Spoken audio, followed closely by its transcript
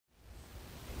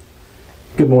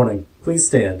Good morning. Please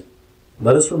stand.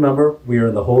 Let us remember we are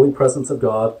in the holy presence of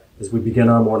God as we begin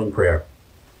our morning prayer.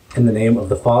 In the name of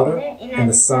the Father, and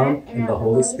the Son, and the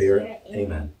Holy Spirit.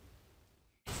 Amen.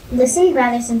 Listen,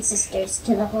 brothers and sisters,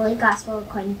 to the Holy Gospel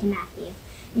according to Matthew.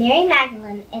 Mary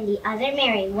Magdalene and the other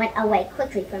Mary went away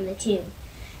quickly from the tomb,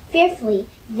 fearfully,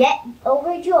 yet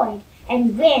overjoyed,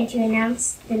 and ran to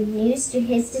announce the news to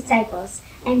his disciples.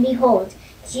 And behold,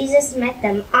 Jesus met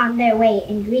them on their way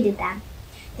and greeted them.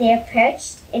 They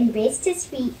approached, embraced his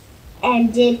feet,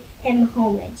 and did him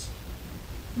homage.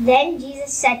 Then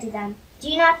Jesus said to them,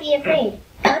 "Do not be afraid.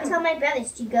 Go tell my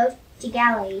brothers to go to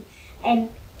Galilee, and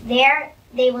there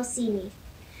they will see me."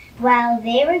 While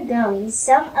they were going,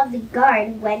 some of the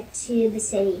guard went to the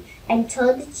city and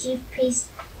told the chief priests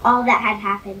all that had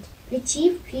happened. The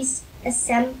chief priests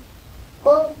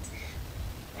assembled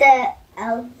the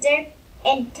elders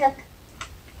and took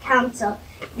counsel.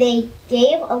 They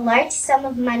gave a large sum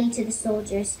of money to the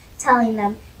soldiers, telling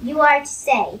them, "You are to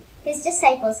say, his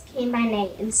disciples came by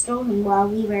night and stole him while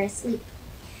we were asleep.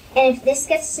 And if this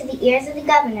gets to the ears of the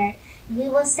governor, we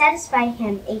will satisfy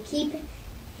him and keep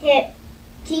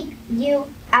you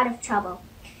out of trouble."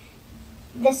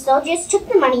 The soldiers took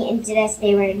the money and did as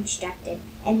they were instructed,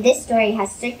 and this story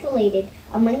has circulated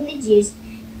among the Jews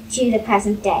to the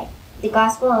present day. The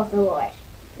Gospel of the Lord.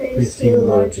 Praise to you,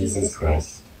 Lord Jesus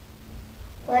Christ.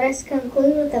 Let us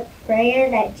conclude with a prayer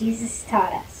that Jesus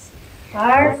taught us.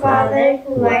 Our Father,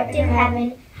 who art in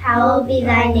heaven, hallowed be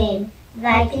thy name.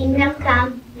 Thy kingdom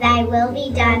come, thy will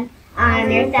be done,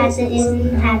 on earth as it is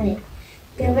in heaven.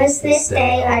 Give us this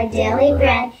day our daily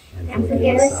bread, and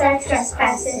forgive us our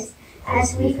trespasses,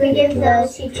 as we forgive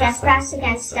those who trespass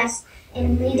against us.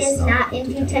 And lead us not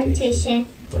into temptation,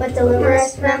 but deliver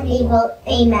us from evil.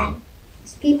 Amen.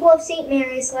 As people of St.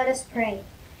 Mary's, let us pray.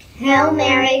 Hail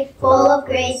Mary, full of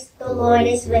grace, the Lord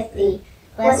is with thee.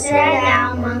 Blessed art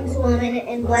thou amongst women,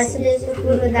 and blessed is the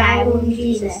fruit of thy womb,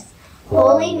 Jesus.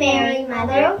 Holy Mary,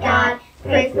 Mother of God,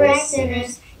 pray for us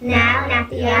sinners, now and at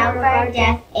the hour of our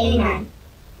death. Amen.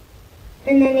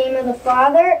 In the name of the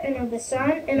Father, and of the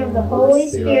Son, and of the Holy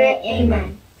Spirit.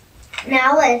 Amen.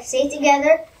 Now let us say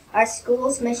together our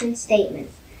school's mission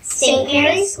statement. St.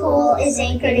 Mary's School is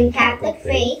anchored in Catholic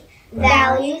faith,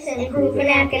 values, and proven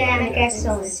academic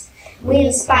excellence. We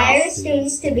inspire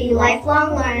students to be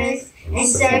lifelong learners and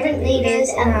servant leaders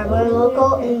in our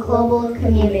local and global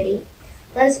community.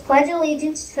 Let us pledge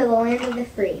allegiance to the land of the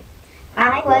free.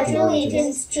 I pledge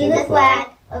allegiance to the flag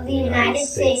of the United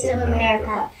States of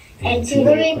America and to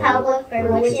the republic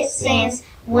for which it stands,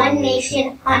 one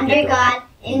nation, under God,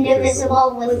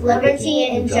 indivisible, with liberty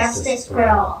and justice for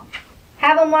all.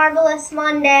 Have a marvelous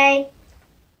Monday.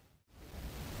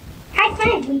 High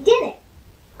five, we did it.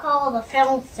 Call the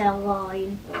film cell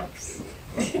volume, folks.